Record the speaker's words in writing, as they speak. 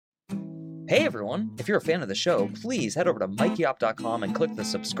Hey everyone! If you're a fan of the show, please head over to mikeyop.com and click the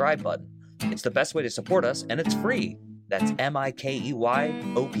subscribe button. It's the best way to support us, and it's free. That's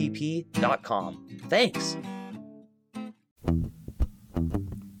MIKEYOPP.com. Thanks!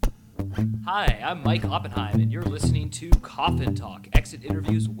 Hi, I'm Mike Oppenheim, and you're listening to Coffin Talk, Exit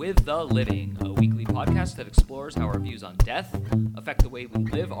Interviews with the Living, a weekly podcast that explores how our views on death affect the way we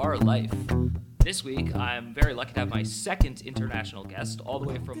live our life. This week, I'm very lucky to have my second international guest, all the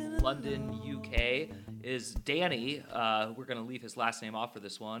way from London, UK, is Danny. We're going to leave his last name off for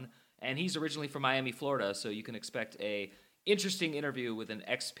this one, and he's originally from Miami, Florida, so you can expect a interesting interview with an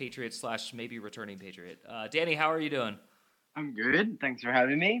expatriate / maybe returning patriot. Danny, how are you doing? I'm good. Thanks for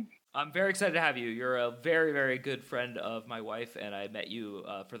having me. I'm very excited to have you. You're a very, very good friend of my wife, and I met you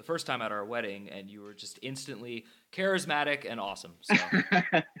for the first time at our wedding, and you were just instantly charismatic and awesome. So.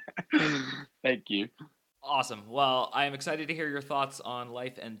 Thank you. Awesome. Well, I am excited to hear your thoughts on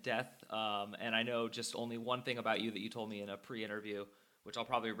life and death, and I know just only one thing about you that you told me in a pre-interview, which I'll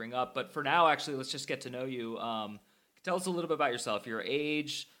probably bring up. But for now, actually, let's just get to know you. Tell us a little bit about yourself, your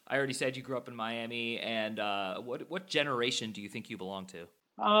age. I already said you grew up in Miami, and what generation do you think you belong to?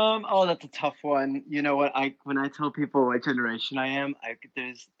 That's a tough one. You know what? When I tell people what generation I am,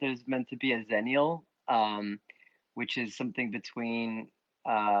 there's meant to be a zennial, which is something between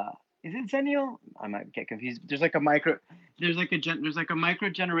is it zennial? I might get confused. There's like a micro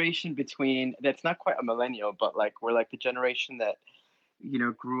generation between that's not quite a millennial, but like we're like the generation that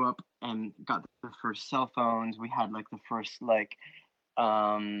grew up and got the first cell phones. We had like the first like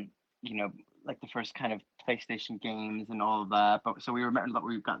the first kind of PlayStation games and all of that. But so we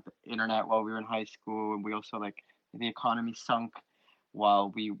got the internet while we were in high school, and we also like the economy sunk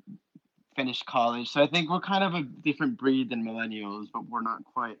while we finished college. So I think we're kind of a different breed than millennials, but we're not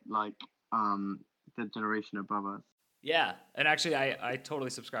quite like the generation above us. Yeah, and actually I totally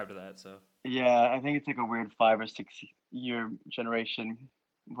subscribe to that. So yeah, I think it's like a weird 5 or 6 year generation,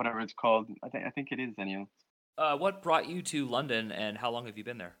 whatever it's called. I think it is zennial. What brought you to London, and how long have you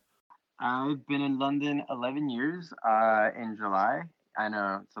been there? I've been in London 11 years in July. I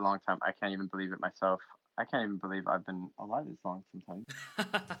know, it's a long time. I can't even believe it myself. I can't even believe I've been alive this long sometimes.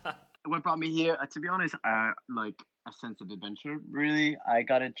 What brought me here, to be honest, like a sense of adventure, really. I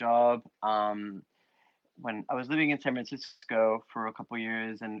got a job when I was living in San Francisco for a couple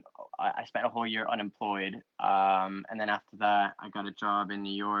years, and I spent a whole year unemployed. And then after that, I got a job in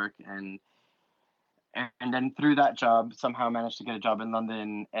New York, and then through that job, somehow managed to get a job in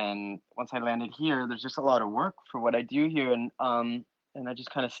London. And once I landed here, there's just a lot of work for what I do here, and I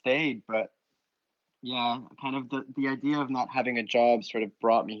just kind of stayed. But yeah, kind of the idea of not having a job sort of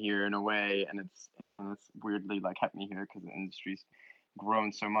brought me here in a way, and it's weirdly like kept me here because the industry's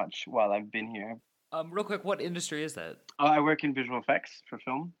grown so much while I've been here. Real quick, what industry is that? I work in visual effects for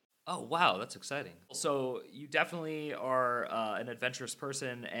film. Oh, wow, that's exciting. So you definitely are an adventurous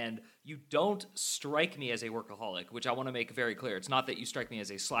person, and you don't strike me as a workaholic, which I want to make very clear. It's not that you strike me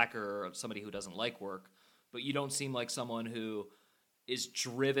as a slacker or somebody who doesn't like work, but you don't seem like someone who is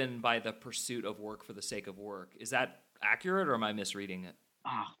driven by the pursuit of work for the sake of work. Is that accurate, or am I misreading it?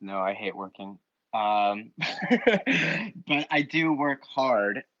 Oh, no, I hate working. But I do work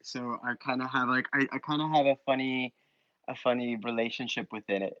hard, so I kind of have like I kind of have a funny relationship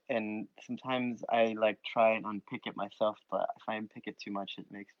within it, and sometimes I like try and unpick it myself, but if I unpick it too much,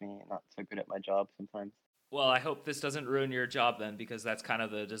 it makes me not so good at my job sometimes. Well, I hope this doesn't ruin your job then, because that's kind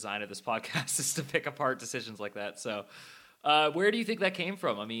of the design of this podcast, is to pick apart decisions like that. So where do you think that came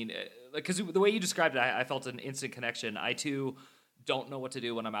from? I mean, because the way you described it, I felt an instant connection. I too don't know what to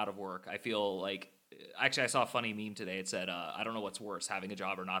do when I'm out of work. I feel like, actually, I saw a funny meme today. It said, I don't know what's worse, having a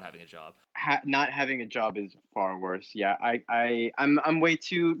job or not having a job. Not having a job is far worse. Yeah, I'm way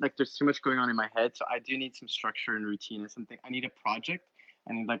too, like, there's too much going on in my head. So I do need some structure and routine and something. I need a project.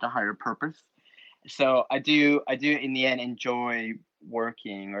 I need like a higher purpose. So I do in the end enjoy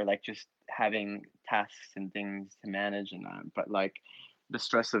working, or like just having tasks and things to manage and that. But like the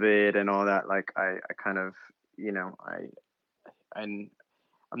stress of it and all that, like I kind of, I'm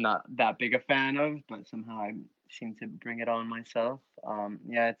not that big a fan of, but somehow I seem to bring it on myself.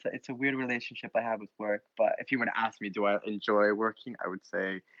 Yeah, it's a weird relationship I have with work. But if you were to ask me, do I enjoy working? I would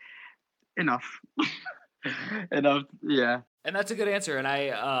say enough. Enough, yeah. And that's a good answer. And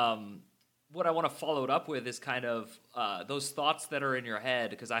I, what I want to follow it up with is kind of those thoughts that are in your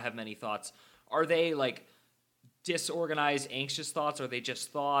head, because I have many thoughts. Are they like disorganized, anxious thoughts? Or are they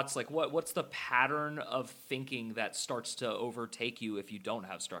just thoughts? Like what's the pattern of thinking that starts to overtake you if you don't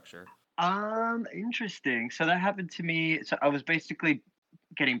have structure? Interesting. So that happened to me. So I was basically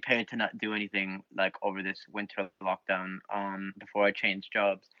getting paid to not do anything like over this winter lockdown before I changed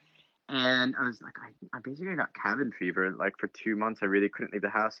jobs. And I was like, I basically got cabin fever. Like for 2 months, I really couldn't leave the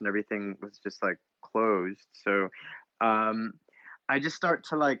house, and everything was just like closed. So, um, I just start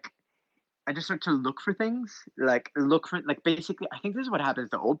to like, I just start to look for things, like look for like basically. I think this is what happens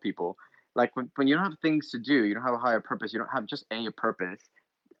to old people. Like when you don't have things to do, you don't have a higher purpose. You don't have just a purpose.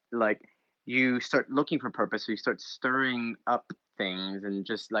 Like you start looking for purpose. So you start stirring up things, and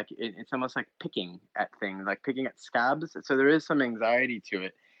just like it's almost like picking at things, like picking at scabs. So there is some anxiety to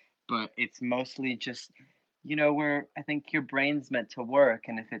it, but it's mostly just where I think your brain's meant to work,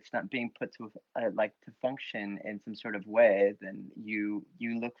 and if it's not being put to like to function in some sort of way, then you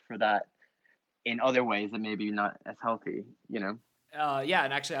look for that in other ways that maybe not as healthy, Yeah,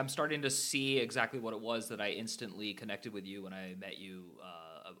 and actually, I'm starting to see exactly what it was that I instantly connected with you when I met you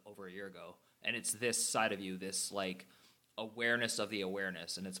over a year ago. And it's this side of you, this like awareness of the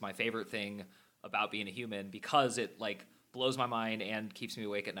awareness, and it's my favorite thing about being a human because it like blows my mind and keeps me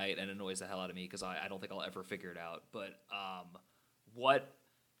awake at night and annoys the hell out of me because I don't think I'll ever figure it out. But what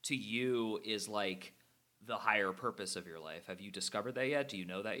to you is like the higher purpose of your life? Have you discovered that yet? Do you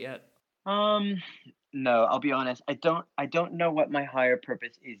know that yet? Um, no, I'll be honest. I don't know what my higher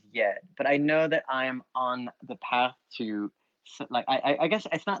purpose is yet, but I know that I am on the path to like I guess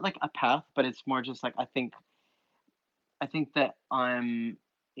it's not like a path, but it's more just like I think that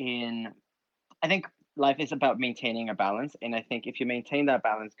in I think life is about maintaining a balance, and I think if you maintain that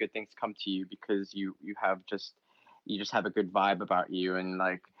balance, good things come to you because you just have a good vibe about you, and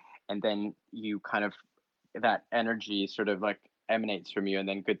like and then you kind of that energy sort of like emanates from you, and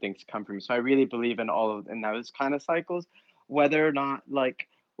then good things come from you. So I really believe in all of in those kind of cycles, whether or not like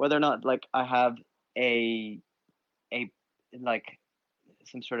I have a a like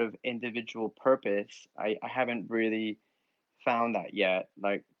some sort of individual purpose. I haven't really found that yet,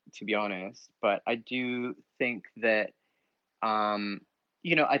 like, to be honest. But I do think that um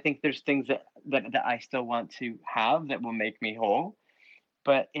I think there's things that I still want to have that will make me whole.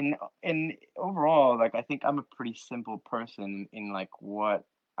 But in overall, like I think I'm a pretty simple person in like what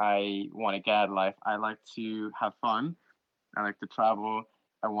I want to get out of life. I like to have fun. I like to travel.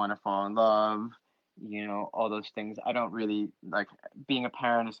 I want to fall in love. All those things. I don't really like being a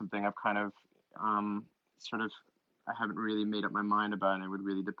parent is something I've kind of sort of I haven't really made up my mind about, and it would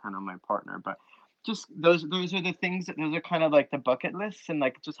really depend on my partner. But just those are the things that those are kind of like the bucket lists, and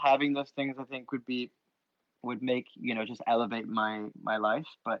like just having those things I think would make just elevate my life.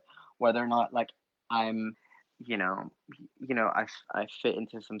 But whether or not like I'm you know I fit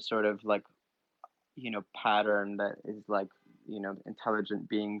into some sort of like pattern that is like intelligent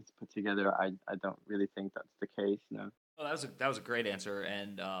beings put together, I don't really think that's the case, no. Well, that was a great answer,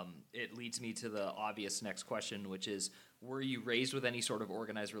 and it leads me to the obvious next question, which is: were you raised with any sort of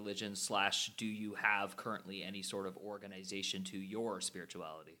organized religion? / do you have currently any sort of organization to your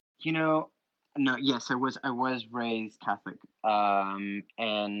spirituality? you know no, yes, I was raised Catholic,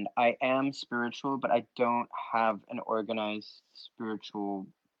 and I am spiritual, but I don't have an organized spiritual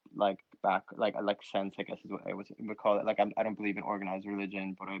like back like sense, I guess is what I would call it. Like I don't believe in organized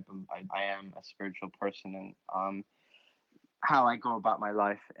religion, but I am a spiritual person, and how I go about my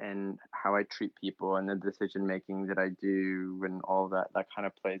life and how I treat people and the decision making that I do and all that kind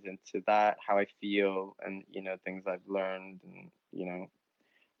of plays into that, how I feel, and things I've learned, and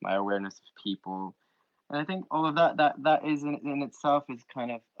my awareness of people. And I think all of that is in itself is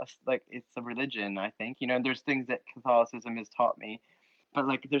kind of like it's a religion. I think there's things that Catholicism has taught me, but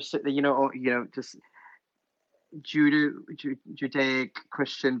like there's just Judaic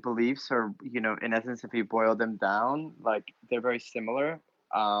Christian beliefs are, in essence, if you boil them down, like they're very similar.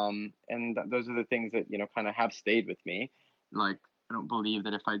 And those are the things that, kind of have stayed with me. Like, I don't believe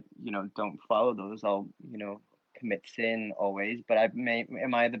that if I, don't follow those, I'll, commit sin always. But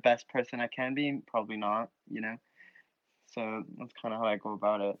am I the best person I can be? Probably not. So that's kind of how I go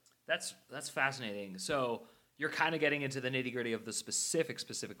about it. That's fascinating. So you're kind of getting into the nitty gritty of the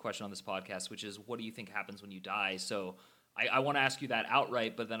specific question on this podcast, which is what do you think happens when you die? So I want to ask you that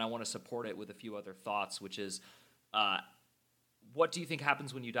outright, but then I want to support it with a few other thoughts, which is what do you think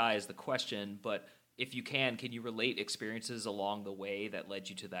happens when you die is the question, but if you can you relate experiences along the way that led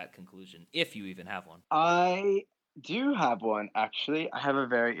you to that conclusion, if you even have one? I do have one, actually. I have a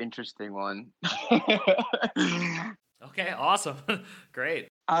very interesting one. Okay, awesome. Great.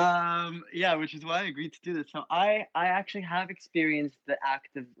 Yeah, which is why I agreed to do this. So I actually have experienced the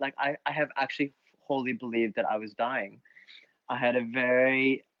act of like I have actually wholly believed that I was dying. I had a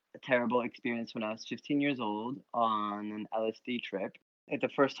very terrible experience when I was 15 years old on an LSD trip. Like the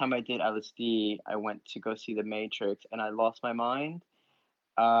first time I did LSD, I went to go see The Matrix, and I lost my mind.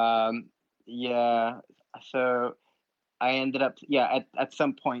 Um, yeah, so I ended up, at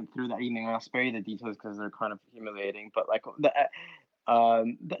some point through that evening, I'll spare you the details because they're kind of humiliating. But like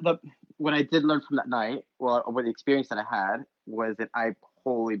the what I did learn from that night, well, what the experience that I had was that I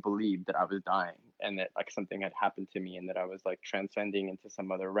wholly believed that I was dying and that like something had happened to me and that I was like transcending into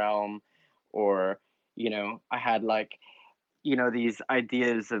some other realm, or I had like these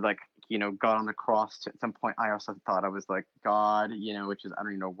ideas of like God on the cross. At some point I also thought I was like God, which is, I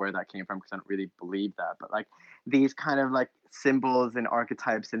don't even know where that came from because I don't really believe that, but like these kind of like symbols and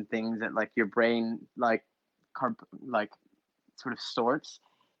archetypes and things that like your brain like like sort of sorts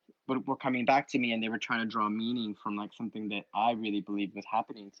were coming back to me, and they were trying to draw meaning from like something that I really believed was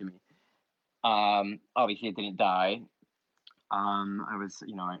happening to me. Obviously I didn't die. I was,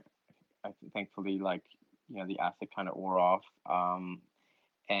 I thankfully, like, the acid kind of wore off,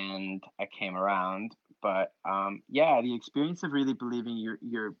 and I came around. But yeah, the experience of really believing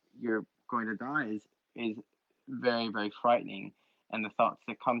you're going to die is very, very frightening, and the thoughts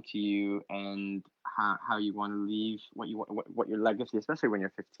that come to you, and how you want to leave, what your legacy, especially when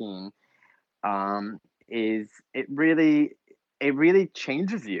you're 15, is it really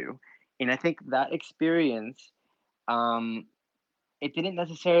changes you. And I think that experience, um, it didn't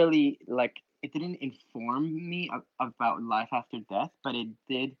necessarily like it didn't inform me about life after death, but it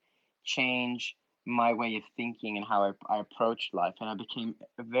did change my way of thinking and how I approached life, and I became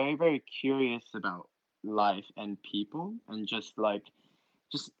very, very curious about life and people, and just like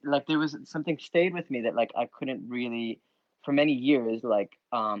there was something stayed with me that like I couldn't really, for many years, like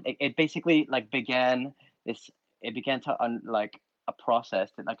it basically like began this it began to like a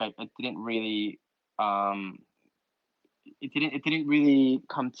process that like I didn't really um it didn't really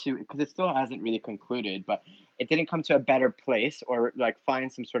come to, because it still hasn't really concluded, but it didn't come to a better place or like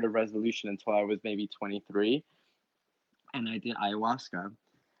find some sort of resolution until I was maybe 23, and I did ayahuasca.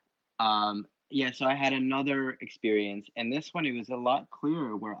 Yeah, so I had another experience, and this one it was a lot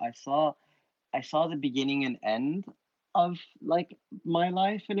clearer, where I saw the beginning and end of like my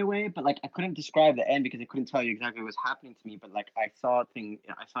life in a way, but like I couldn't describe the end because I couldn't tell you exactly what was happening to me. But like I saw it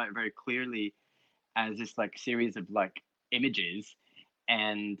very clearly as this like series of like images,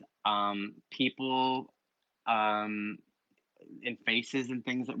 and people, um and faces and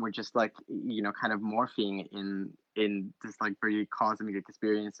things that were just like kind of morphing in this like very cosmic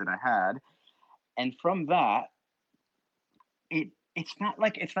experience that I had. And from that, it's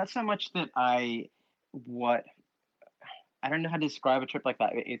not so much that what I don't know how to describe a trip like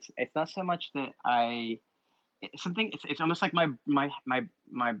that. It's not so much that it's almost like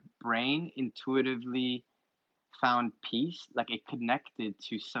my brain intuitively found peace, like it connected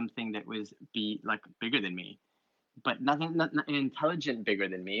to something that was be like bigger than me, but not an intelligent bigger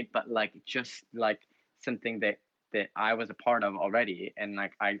than me, but like just like something that I was a part of already. And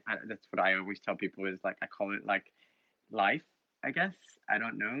like I that's what I always tell people, is like I call it like life, I guess. I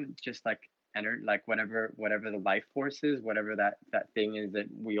don't know, just like like whatever the life force is, whatever that thing is that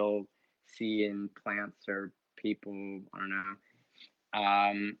we all see in plants or people, I don't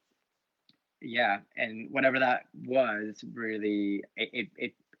know. Yeah, and whatever that was, really,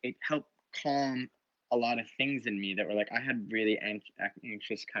 it helped calm a lot of things in me that were like, I had really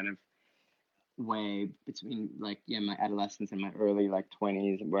anxious kind of way between like, yeah, my adolescence and my early like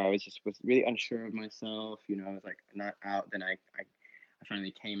 20s, where I was really unsure of myself. I was like not out. Then I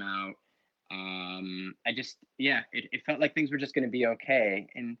finally came out. I just, yeah, it felt like things were just going to be okay.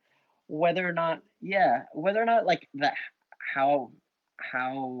 And whether or not like that, how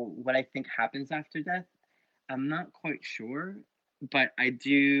what I think happens after death, I'm not quite sure, but I'm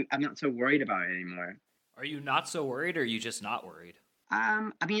not so worried about it anymore. Are you not so worried, or are you just not worried?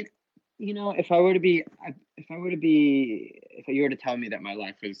 I mean, if I were to be, if you were to tell me that my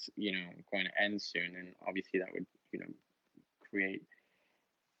life was, going to end soon, and obviously that would, create,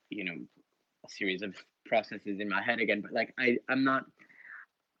 you know, a series of processes in my head again. But like, I'm not,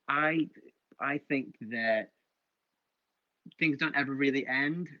 I, I think that things don't ever really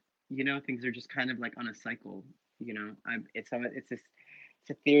end. Things are just kind of like on a cycle. It's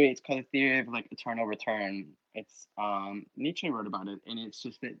a theory. It's called a theory of like eternal return. It's Nietzsche wrote about it, and it's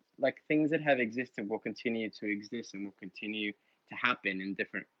just that like things that have existed will continue to exist and will continue to happen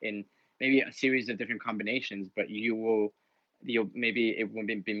in maybe a series of different combinations. But you'll maybe it won't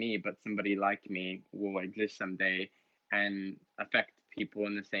be me, but somebody like me will exist someday and affect people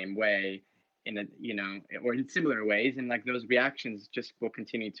in the same way, or in similar ways, and like those reactions just will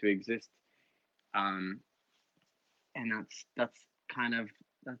continue to exist. Um, and that's kind of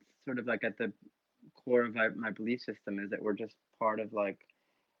that's sort of like at the core of my belief system, is that we're just part of like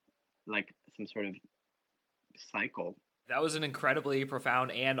some sort of cycle. That was an incredibly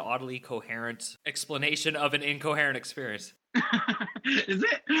profound and oddly coherent explanation of an incoherent experience. Is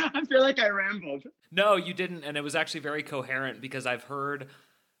it? I feel like I rambled. No, you didn't, and it was actually very coherent because I've heard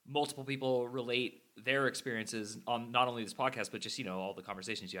multiple people relate their experiences on not only this podcast, but just, you know, all the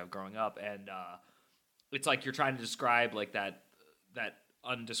conversations you have growing up. And it's like you're trying to describe like that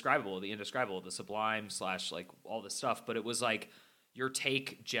undescribable, the indescribable, the sublime / like all this stuff. But it was like your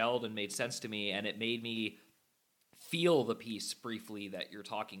take gelled and made sense to me, and it made me feel the piece briefly that you're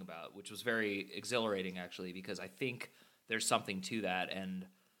talking about, which was very exhilarating actually, because I think there's something to that. And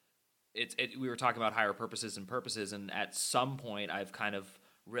we were talking about higher purposes, and at some point I've kind of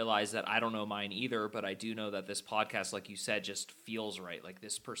realized that I don't know mine either, but I do know that this podcast, like you said, just feels right, like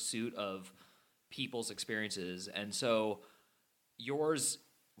this pursuit of people's experiences. And so yours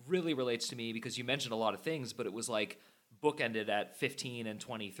really relates to me because you mentioned a lot of things, but it was like bookended at 15 and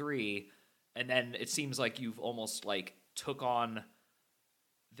 23, and then it seems like you've almost like took on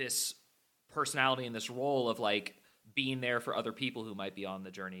this personality and this role of like being there for other people who might be on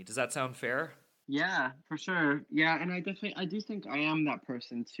the journey. Does that sound fair? Yeah, for sure. Yeah, and I do think I am that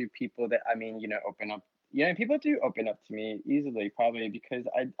person to people that, I mean, you know, open up. Yeah, people do open up to me easily, probably because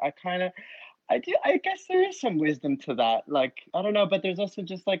I kind of, I do, I guess there is some wisdom to that. Like, I don't know, but there's also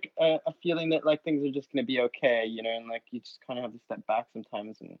just like a feeling that like things are just going to be okay, you know, and like you just kind of have to step back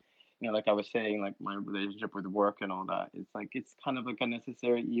sometimes. And, you know, like I was saying, like my relationship with work and all that, it's like, it's kind of like a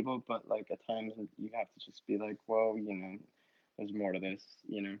necessary evil, but like at times you have to just be like, well, you know, there's more to this,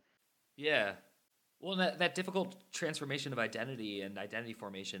 you know? Yeah. Well, that difficult transformation of identity and identity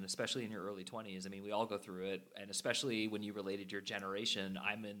formation, especially in your early 20s, I mean, we all go through it, and especially when you related your generation,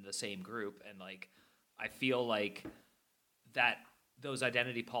 I'm in the same group, and, like, I feel like that those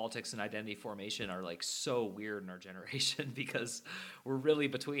identity politics and identity formation are, like, so weird in our generation because we're really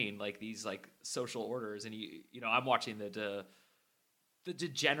between, like, these, like, social orders, and, you know, I'm watching the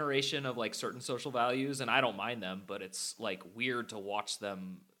degeneration of, like, certain social values, and I don't mind them, but it's, like, weird to watch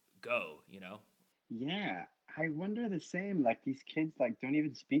them go, you know? Yeah, I wonder the same. Like these kids like don't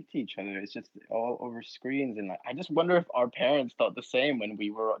even speak to each other. It's just all over screens and like I just wonder if our parents thought the same when we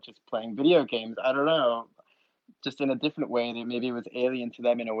were just playing video games. I don't know. Just in a different way that maybe it was alien to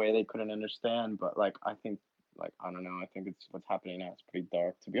them in a way they couldn't understand. But like I think like I don't know, I think it's what's happening now. It's pretty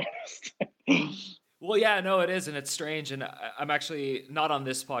dark to be honest. Well, yeah, no, it is, and it's strange, and I'm actually not on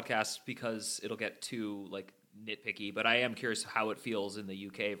this podcast because it'll get too, like, nitpicky, but I am curious how it feels in the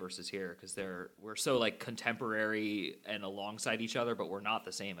UK versus here, because we're so, like, contemporary and alongside each other, but we're not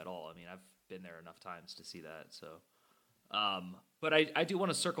the same at all. I mean, I've been there enough times to see that, so. But I do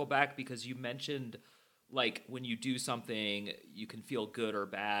want to circle back because you mentioned, like, when you do something, you can feel good or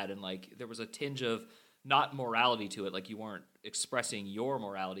bad, and, like, there was a tinge of not morality to it, like you weren't expressing your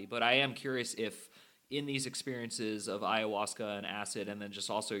morality, but I am curious if in these experiences of ayahuasca and acid, and then just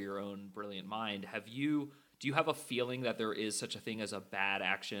also your own brilliant mind, do you have a feeling that there is such a thing as a bad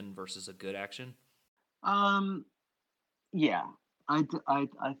action versus a good action? um, yeah, I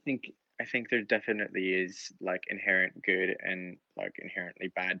think there definitely is like inherent good and like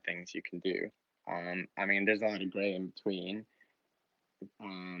inherently bad things you can do. I mean, there's a lot of gray in between.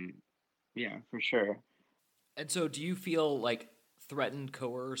 Um, yeah, for sure. And so do you feel like threatened,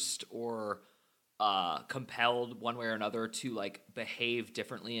 coerced, or compelled one way or another to like behave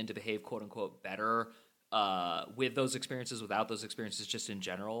differently and to behave quote unquote better with those experiences, without those experiences, just in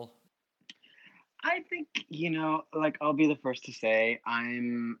general? I think, you know, like I'll be the first to say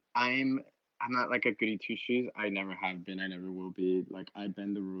I'm not like a goody two shoes. I never have been. I never will be. Like I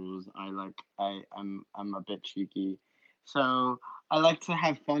bend the rules. I'm a bit cheeky. So I like to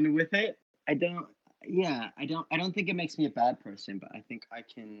have fun with it. I don't yeah, I don't think it makes me a bad person, but I think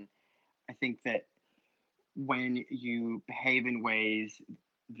that when you behave in ways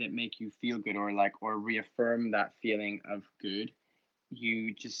that make you feel good or like or reaffirm that feeling of good,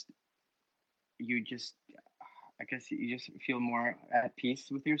 you just you just I guess you just feel more at peace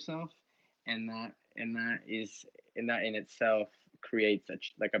with yourself, and that is and that in itself creates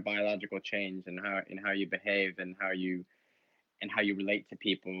like a biological change in how you behave and how you relate to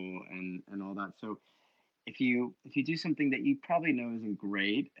people and all that. So if you do something that you probably know isn't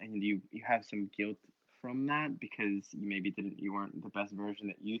great and you have some guilt from that because you maybe didn't you weren't the best version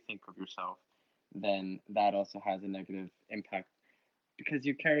that you think of yourself, then that also has a negative impact because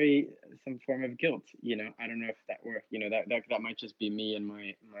you carry some form of guilt. You know, I don't know if that were, you know, that might just be me and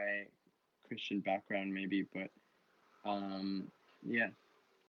my Christian background maybe, but yeah.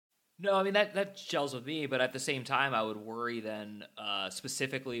 No, I mean that gels with me, but at the same time, I would worry then,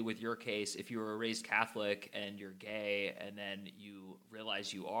 specifically with your case, if you were raised Catholic and you're gay, and then you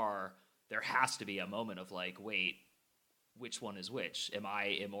realize you are, there has to be a moment of like, wait, which one is which. Am I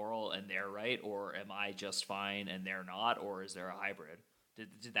immoral and they're right, or am I just fine and they're not, or is there a hybrid?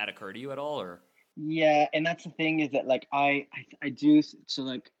 Did that occur to you at all, or? Yeah, and that's the thing is that like I do so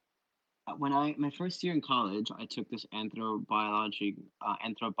like when I my first year in college, I took this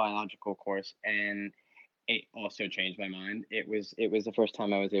anthrobiological course, and it also changed my mind. It was the first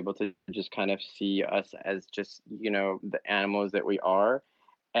time I was able to just kind of see us as just, the animals that we are.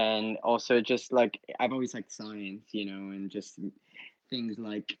 And also just like I've always liked science, and just things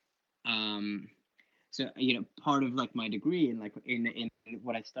like um so part of like my degree and like in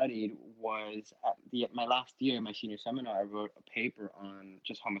what I studied was at my last year, my senior seminar, I wrote a paper on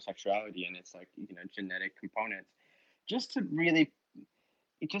just homosexuality and its like genetic components, just to really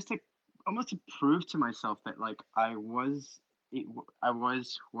just to almost to prove to myself that like I was who I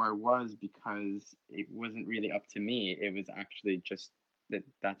was because it wasn't really up to me. It was actually just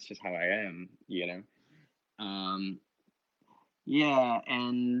that's just how I am, Um, yeah,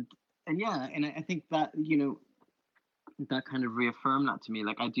 and yeah, and I think that that kind of reaffirmed that to me.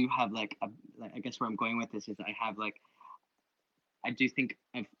 Like I do have like I guess where I'm going with this is I have like I do think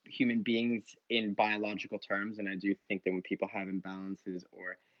of human beings in biological terms, and I do think that when people have imbalances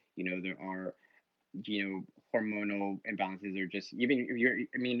or there are hormonal imbalances or just even if you're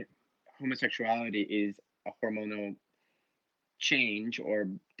I mean homosexuality is a hormonal change or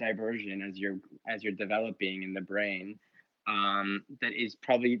diversion as you're developing in the brain, that is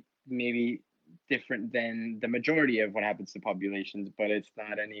probably maybe different than the majority of what happens to populations, but it's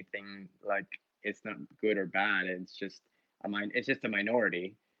not anything like it's not good or bad. It's just a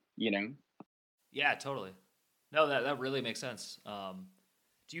minority, you know. Yeah, totally. No, that really makes sense.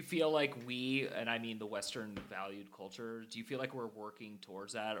 Do you feel like we, and I mean the Western valued culture, do you feel like we're working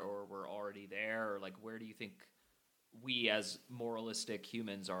towards that, or we're already there, or like where do you think we as moralistic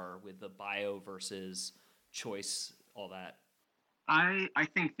humans are with the bio versus choice, all that? I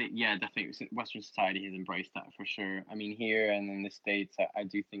think that yeah, definitely Western society has embraced that for sure. I mean, here and in the States, I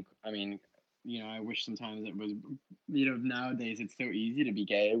do think. I mean, I wish sometimes it was. Nowadays it's so easy to be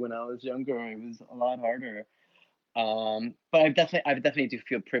gay. When I was younger, it was a lot harder. But I definitely do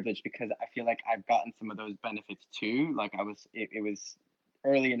feel privileged because I feel like I've gotten some of those benefits too. Like it was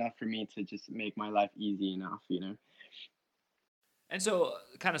early enough for me to just make my life easy enough. And so,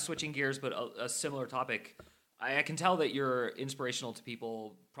 kind of switching gears, but a similar topic. I can tell that you're inspirational to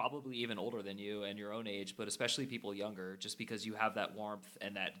people, probably even older than you and your own age, but especially people younger, just because you have that warmth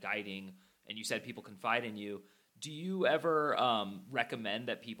and that guiding. And you said people confide in you. Do you ever recommend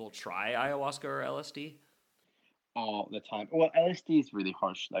that people try ayahuasca or LSD? All the time. Well, LSD is really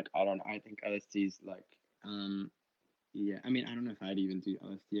harsh. Like I don't. I think LSD is like um yeah. I mean, I don't know if I'd even do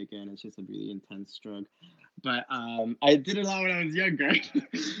LSD again. It's just a really intense drug. But I did a lot when I was younger.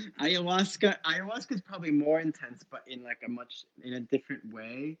 Ayahuasca is probably more intense, but in a different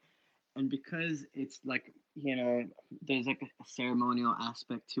way. And because it's like there's like a ceremonial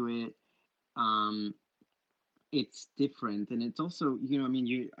aspect to it. Um, it's different, and it's also I mean,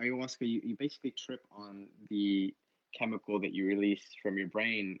 you ayahuasca, you basically trip on the chemical that you release from your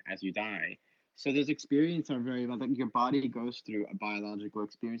brain as you die. So those experiences are very like your body goes through a biological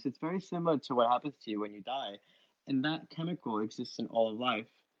experience. It's very similar to what happens to you when you die, and that chemical exists in all of life.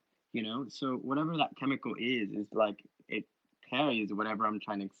 So whatever that chemical is like it carries whatever I'm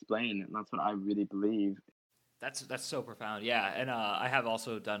trying to explain, and that's what I really believe. That's so profound, yeah. And I have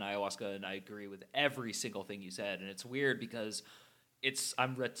also done ayahuasca, and I agree with every single thing you said. And it's weird because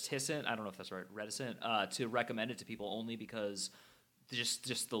I'm reticent. I don't know if that's right, reticent to recommend it to people only because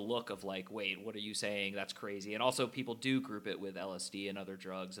just the look of like, wait, what are you saying? That's crazy. And also, people do group it with LSD and other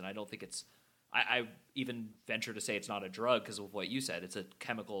drugs, and I don't think it's. I even venture to say it's not a drug because of what you said. It's a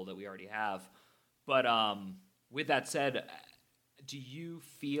chemical that we already have. But with that said, do you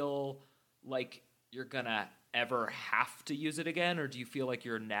feel like you're gonna ever have to use it again, or do you feel like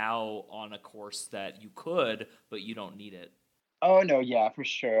you're now on a course that you could, but you don't need it? Oh no, yeah, for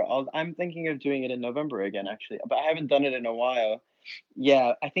sure. I'm thinking of doing it in November again, actually, but I haven't done it in a while.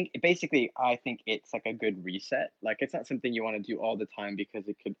 Yeah, I think it's like a good reset. Like it's not something you want to do all the time because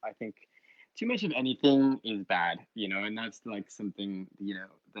it could. I think too much of anything is bad, and that's like something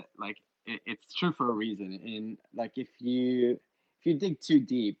that like it's true for a reason. And like if you dig too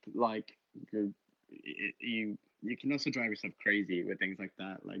deep, like you're you can also drive yourself crazy with things like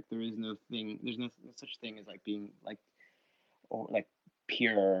that. Like there's no such thing as like being like or like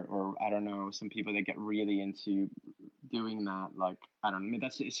pure, or I don't know, some people that get really into doing that. Like I don't know, I mean,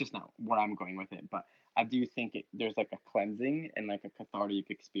 it's just not where I'm going with it. But I do think there's like a cleansing and like a cathartic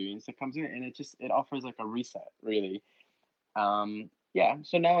experience that comes in it, and it offers like a reset, really. yeah,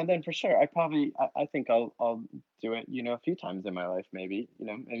 so now and then for sure. I think I'll do it, a few times in my life, maybe,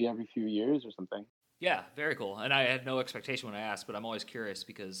 maybe every few years or something. Yeah, very cool. And I had no expectation when I asked, but I'm always curious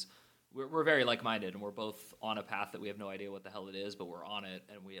because we're very like-minded and we're both on a path that we have no idea what the hell it is, but we're on it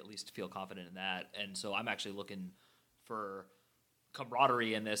and we at least feel confident in that. And so I'm actually looking for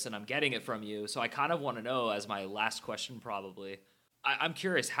camaraderie in this and I'm getting it from you. So I kind of want to know, as my last question probably, I'm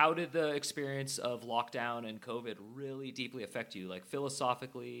curious, how did the experience of lockdown and COVID really deeply affect you? Like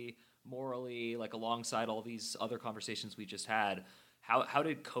philosophically, morally, like alongside all these other conversations we just had, how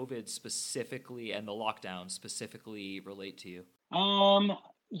did COVID specifically and the lockdown specifically relate to you? Um,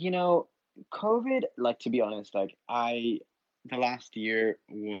 you know, COVID, like, to be honest, like the last year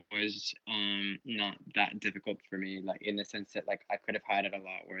was not that difficult for me, like in the sense that like I could have had it a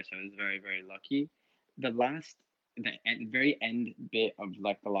lot worse. I was very, very lucky. The last very end bit of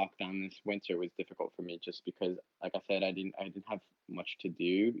like the lockdown this winter was difficult for me just because like I said, I didn't have much to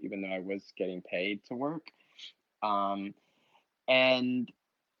do, even though I was getting paid to work. Um and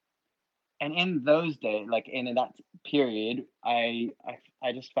and in those days, like in that period, I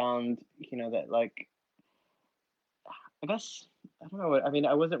just found, that like I guess I don't know. I mean,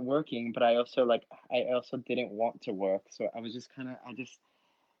 I wasn't working, but I also didn't want to work, so I was just kind of I just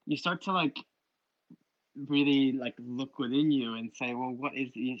you start to like really like look within you and say, well, what is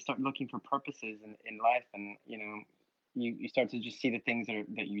you start looking for purposes in life, and you start to just see the things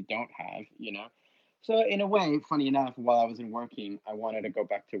that you don't have. So in a way, funny enough, while I wasn't working, I wanted to go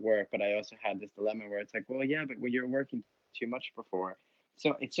back to work, but I also had this dilemma where it's like, well, yeah, but you're working too much before.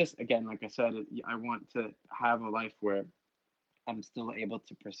 So it's just again, like I said, I want to have a life where I'm still able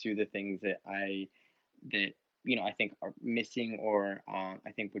to pursue the things that I think are missing, or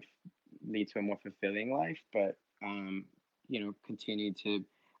I think would lead to a more fulfilling life. But continue to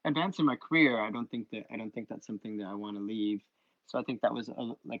advance in my career. I don't think that's something that I want to leave. So I think that was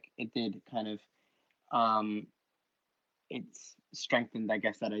like it did kind of um, it's strengthened, I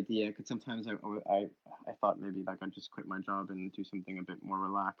guess, that idea. Because sometimes I thought maybe like I'd just quit my job and do something a bit more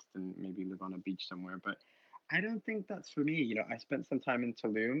relaxed and maybe live on a beach somewhere. But I don't think that's for me. I spent some time in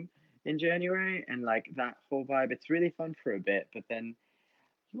Tulum in January, and like that whole vibe, it's really fun for a bit, but then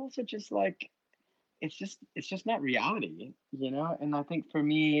you also just like it's just not reality. And I think for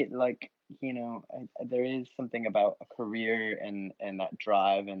me, like, there is something about a career and that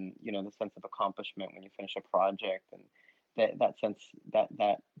drive and the sense of accomplishment when you finish a project, and that sense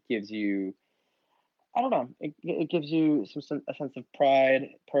that gives you, I don't know, it gives you a sense of pride,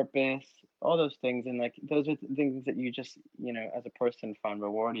 purpose, all those things, and like those are the things that you just as a person find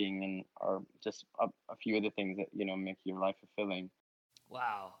rewarding, and are just a few of the things that make your life fulfilling.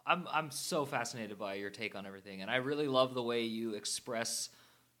 Wow, I'm so fascinated by your take on everything, and I really love the way you express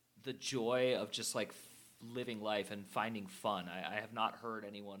the joy of just like living life and finding fun. I have not heard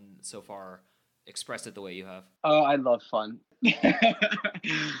anyone so far express it the way you have. Oh, I love fun.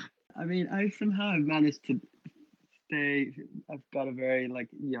 I mean, I somehow have managed to stay. I've got a very like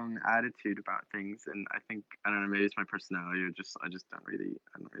young attitude about things, and I think I don't know. Maybe it's my personality, or just I don't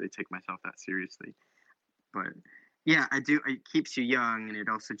really take myself that seriously. But yeah, I do. It keeps you young, and it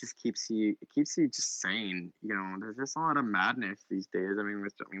also just keeps you just sane. There's just a lot of madness these days.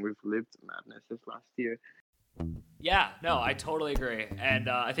 We've lived madness this last year. Yeah, no, I totally agree. And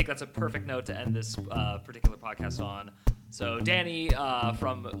I think that's a perfect note to end this particular podcast on. So, Danny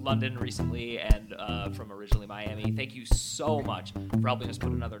from London recently and from originally Miami, thank you so much for helping us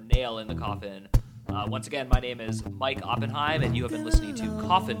put another nail in the coffin. Once again, my name is Mike Oppenheim, and you have been listening to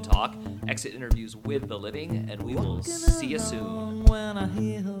Coffin Talk, exit interviews with the living, and we will see you soon. When I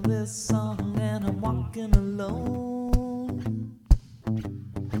hear this song and I'm walking alone.